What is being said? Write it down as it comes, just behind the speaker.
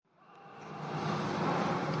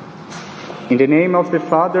In the name of the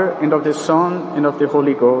Father, and of the Son, and of the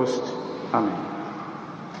Holy Ghost. Amen.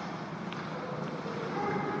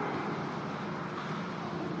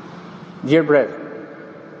 Dear brethren,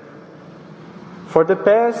 for the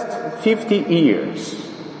past 50 years,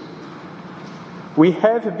 we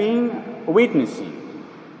have been witnessing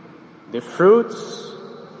the fruits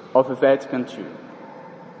of Vatican II.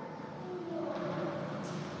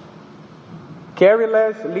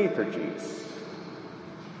 Careless liturgies,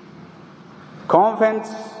 convents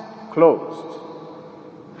closed,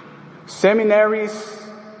 seminaries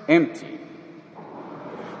empty,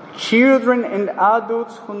 children and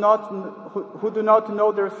adults who do not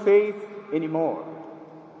know their faith anymore,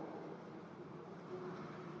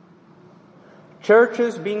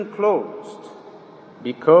 churches being closed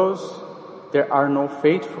because there are no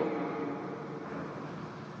faithful.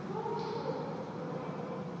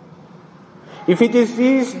 If it is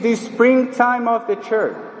the springtime of the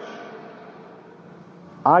church,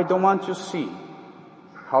 I don't want to see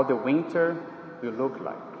how the winter will look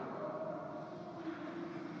like.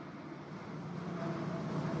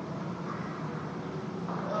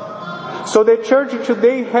 So the church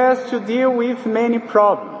today has to deal with many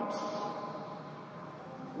problems,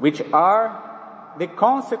 which are the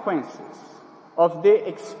consequences of the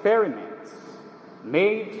experiments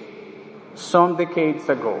made some decades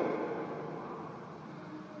ago.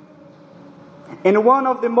 And one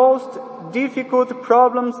of the most difficult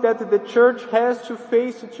problems that the church has to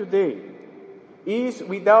face today is,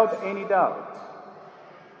 without any doubt,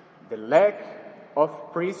 the lack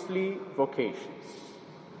of priestly vocations.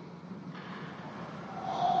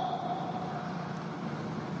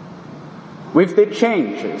 With the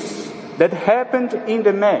changes that happened in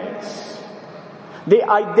the Mass, the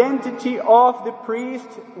identity of the priest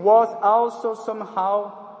was also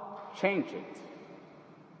somehow changed.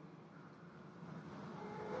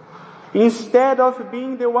 Instead of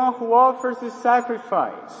being the one who offers the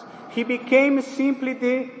sacrifice, he became simply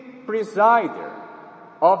the presider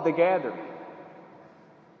of the gathering,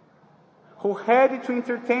 who had to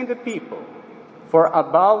entertain the people for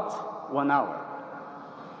about 1 hour.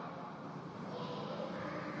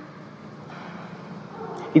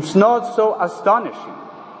 It's not so astonishing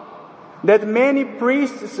that many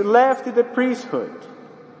priests left the priesthood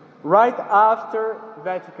right after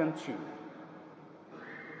Vatican II.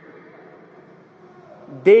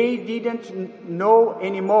 They didn't know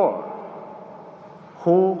anymore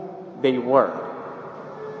who they were.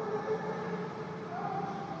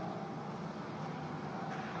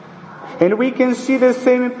 And we can see the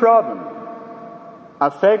same problem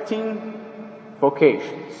affecting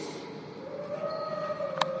vocations.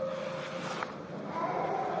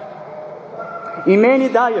 In many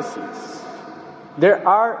dioceses, there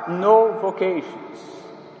are no vocations.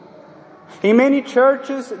 In many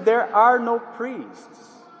churches, there are no priests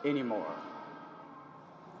anymore.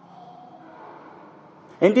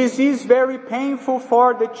 And this is very painful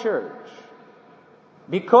for the church,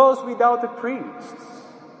 because without the priests,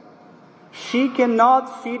 she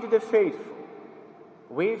cannot feed the faithful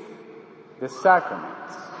with the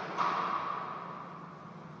sacraments.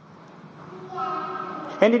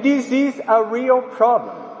 And this is a real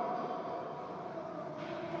problem.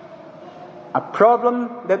 A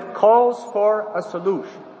problem that calls for a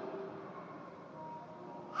solution.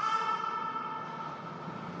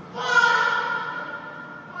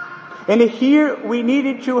 And here we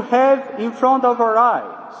needed to have in front of our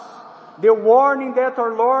eyes the warning that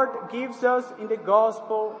our Lord gives us in the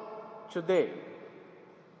Gospel today.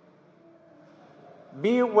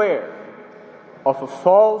 Beware of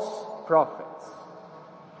false prophets.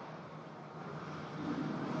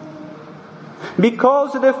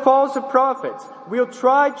 Because the false prophets will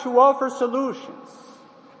try to offer solutions,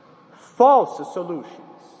 false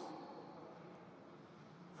solutions,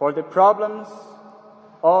 for the problems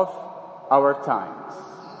of our times.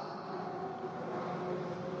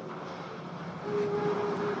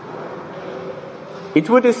 It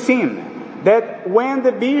would seem that when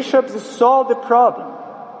the bishops saw the problem,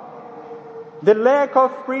 the lack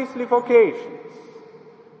of priestly vocations,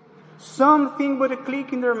 something would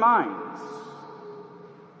click in their minds,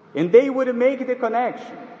 and they would make the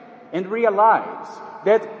connection and realize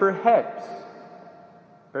that perhaps,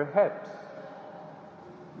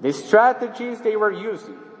 the strategies they were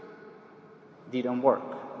using didn't work.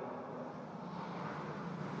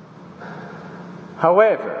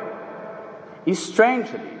 However,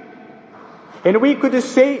 strangely, and we could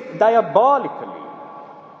say diabolically,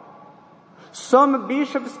 some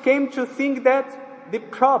bishops came to think that the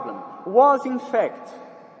problem was in fact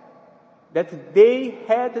that they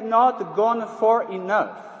had not gone far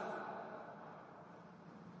enough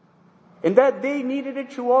and that they needed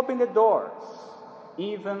to open the doors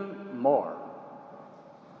even more.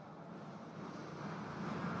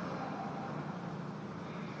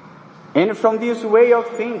 And from this way of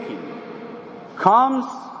thinking comes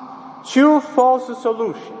two false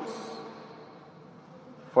solutions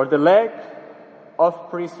for the lack of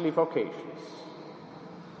priestly vocations.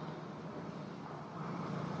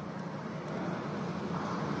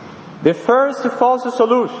 The first false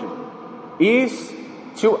solution is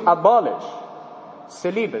to abolish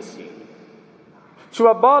celibacy, to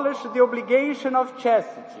abolish the obligation of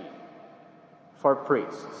chastity for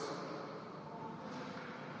priests.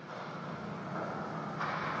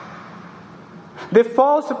 The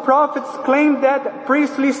false prophets claim that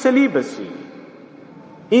priestly celibacy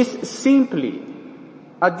is simply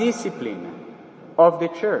a discipline of the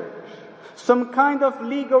church, some kind of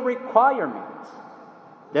legal requirement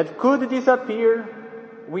that could disappear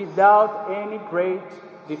without any great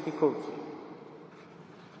difficulty.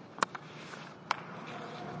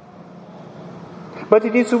 But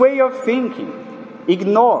this way of thinking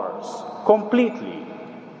ignores completely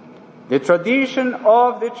the tradition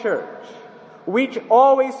of the church, which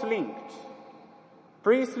always linked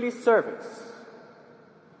priestly service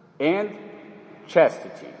and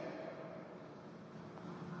chastity.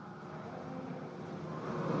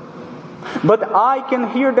 But I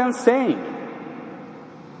can hear them saying,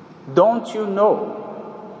 don't you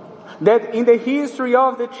know that in the history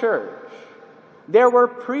of the church there were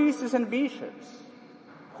priests and bishops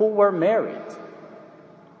who were married?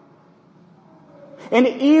 And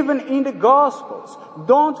even in the Gospels,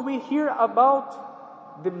 don't we hear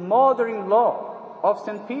about the mother-in-law of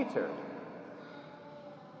St. Peter?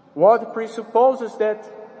 What presupposes that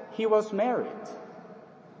he was married.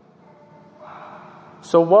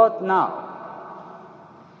 So what now?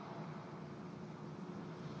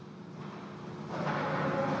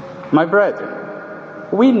 My brethren,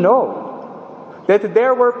 we know that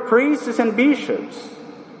there were priests and bishops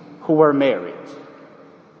who were married.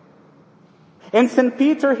 And St.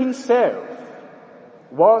 Peter himself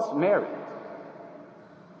was married.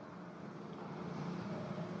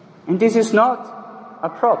 And this is not a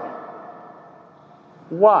problem.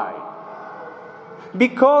 Why?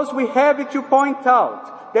 Because we have to point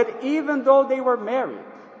out that even though they were married,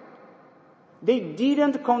 they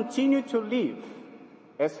didn't continue to live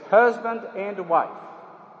as husband and wife.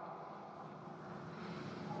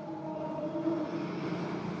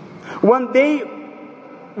 When they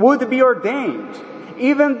would be ordained,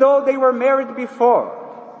 even though they were married before,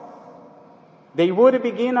 they would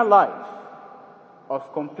begin a life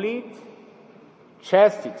of complete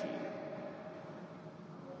chastity.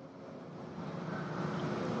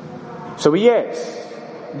 So yes,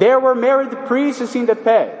 there were married priests in the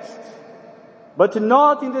past, but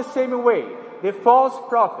not in the same way the false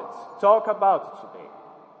prophets talk about today.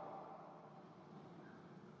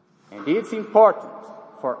 And it's important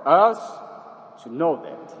for us to know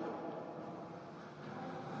that.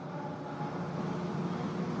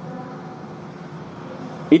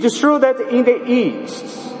 It is true that in the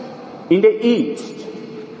East,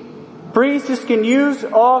 priests can use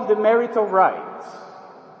of the marital rights.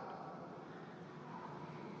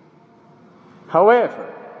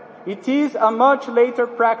 However, it is a much later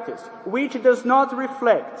practice which does not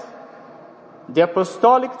reflect the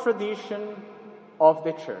apostolic tradition of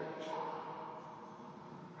the Church.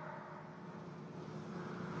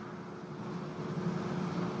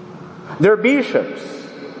 Their bishops,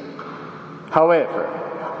 however,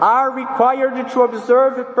 are required to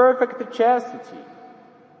observe perfect chastity,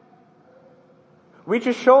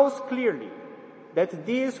 which shows clearly that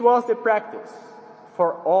this was the practice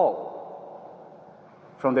for all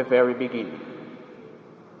from the very beginning.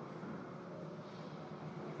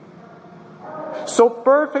 So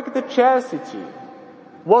perfect chastity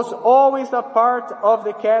was always a part of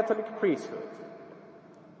the Catholic priesthood.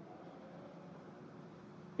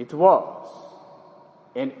 It was,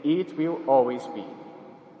 and it will always be.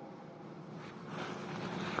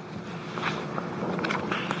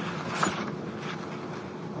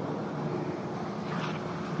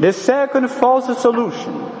 The second false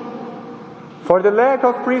solution for the lack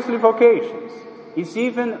of priestly vocations is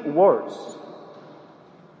even worse.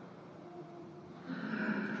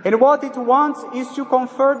 And what it wants is to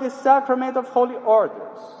confer the sacrament of holy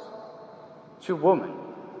orders to women.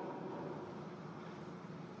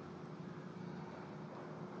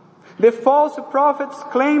 The false prophets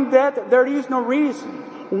claim that there is no reason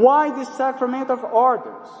why the sacrament of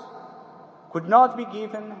orders could not be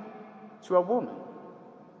given to a woman.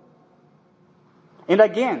 And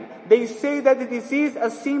again, they say that this is a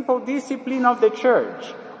simple discipline of the Church,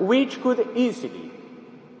 which could easily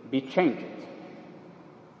be changed.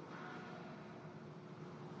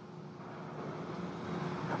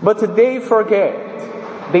 But they forget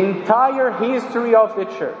the entire history of the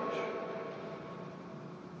church.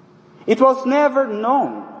 It was never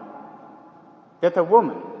known that a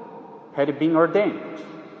woman had been ordained.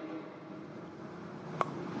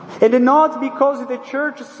 And not because the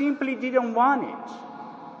church simply didn't want it,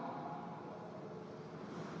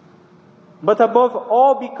 but above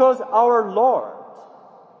all because our Lord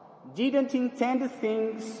didn't intend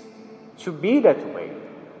things to be that way.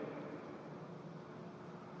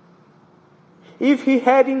 If he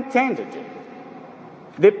had intended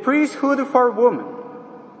the priesthood for women,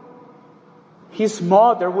 his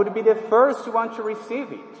mother would be the first one to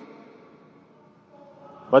receive it.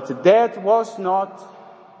 But that was not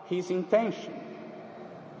his intention.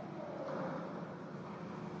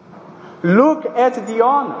 Look at the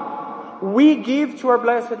honor we give to our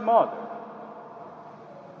Blessed Mother.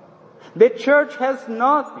 The church has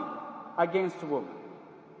nothing against women.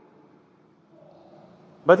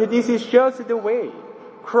 But this is just the way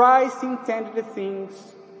Christ intended things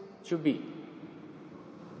to be.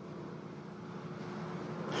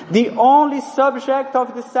 The only subject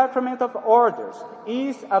of the sacrament of orders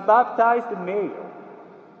is a baptized male.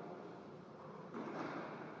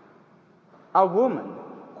 A woman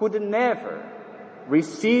could never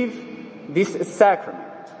receive this sacrament.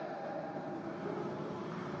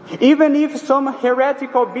 Even if some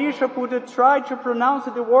heretical bishop would try to pronounce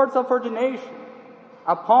the words of ordination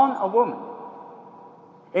upon a woman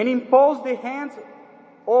and impose the hands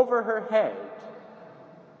over her head,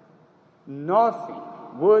 nothing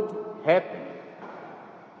would happen.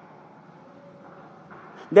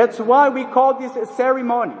 That's why we call these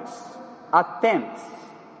ceremonies attempts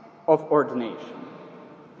of ordination,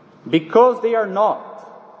 because they are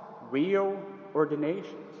not real ordinations.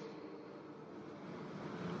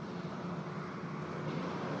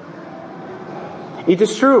 It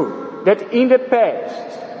is true that in the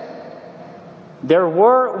past there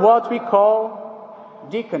were what we call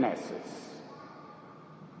deaconesses.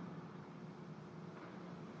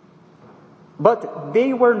 But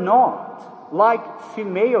they were not like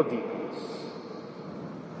female deacons.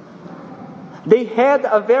 They had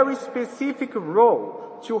a very specific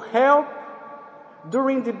role to help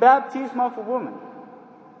during the baptism of a woman.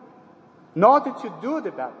 Not to do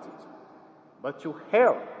the baptism, but to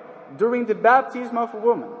help during the baptism of a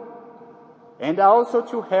woman. And also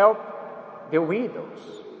to help the widows.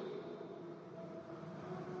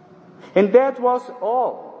 And that was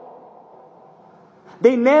all.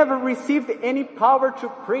 They never received any power to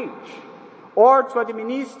preach or to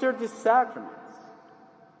administer the sacraments.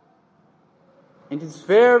 And it's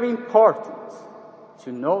very important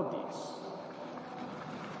to know this.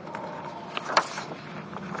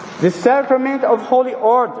 The sacrament of holy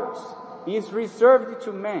orders is reserved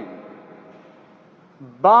to men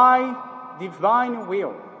by divine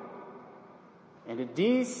will, and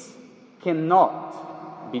this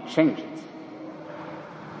cannot be changed.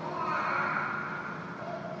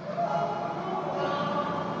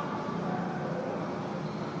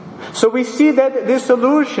 So we see that the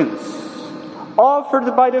solutions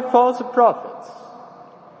offered by the false prophets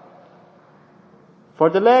for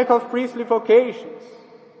the lack of priestly vocations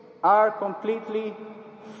are completely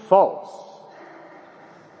false.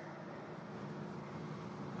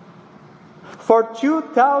 For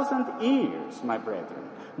 2,000 years, my brethren,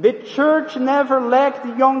 the church never lacked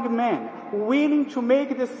young men willing to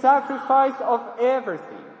make the sacrifice of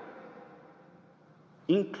everything,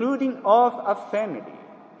 including of a family,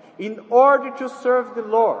 in order to serve the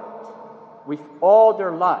Lord with all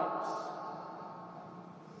their lives.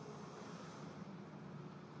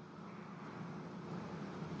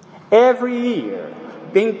 Every year,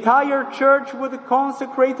 the entire church would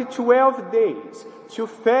consecrate 12 days to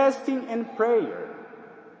fasting and prayer,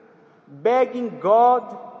 begging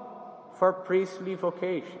God for priestly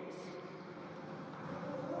vocations.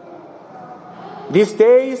 These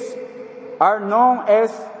days are known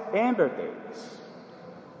as Amber Days.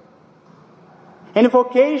 And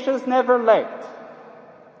vocations never lacked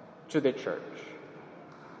to the church.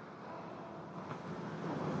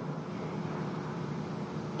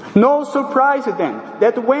 No surprise then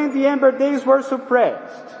that when the Amber Days were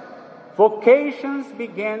suppressed, vocations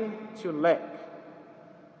began to lack.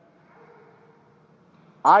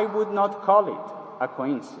 I would not call it a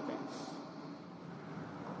coincidence.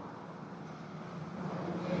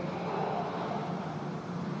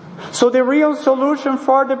 So the real solution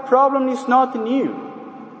for the problem is not new.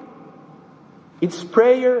 It's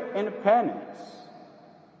prayer and penance.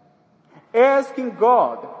 Asking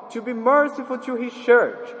God to be merciful to His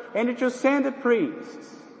church and to send the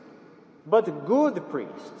priests but good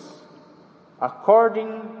priests,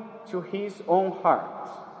 according to his own heart.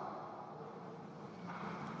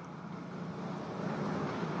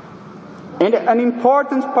 And an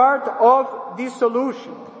important part of this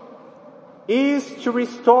solution is to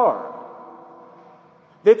restore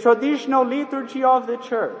the traditional liturgy of the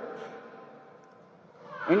Church.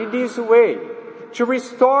 And in this way, to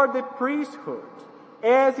restore the priesthood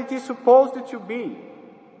as it is supposed to be.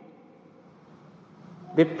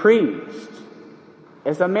 The priest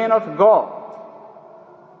as a man of God.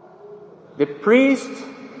 The priest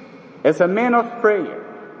as a man of prayer.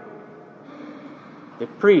 The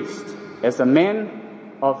priest as a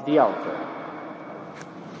man of the altar.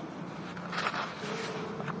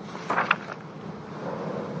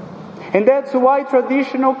 And that's why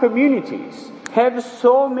traditional communities have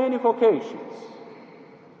so many vocations.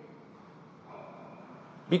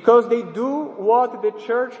 Because they do what the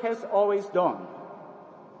Church has always done.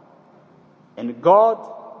 And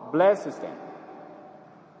God blesses them,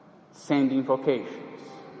 sending vocations.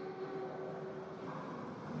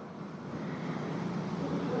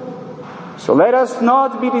 So let us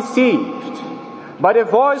not be deceived by the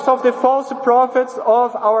voice of the false prophets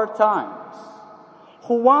of our times,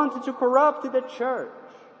 who want to corrupt the Church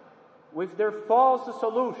with their false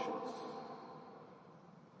solutions.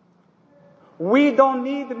 We don't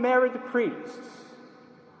need married priests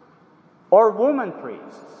or woman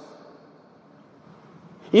priests.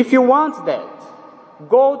 If you want that,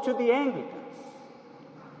 go to the Anglicans.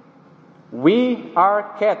 We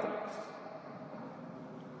are Catholics.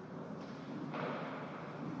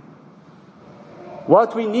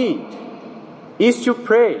 What we need is to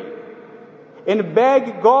pray and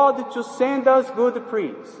beg God to send us good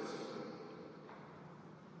priests.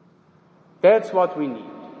 That's what we need.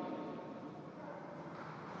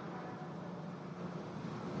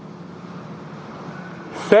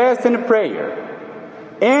 Fast and prayer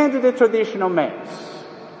and the traditional Mass.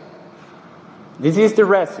 This is the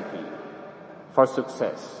recipe for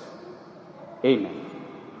success. Amen.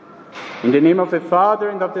 In the name of the Father,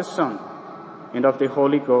 and of the Son, and of the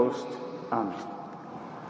Holy Ghost. Amen.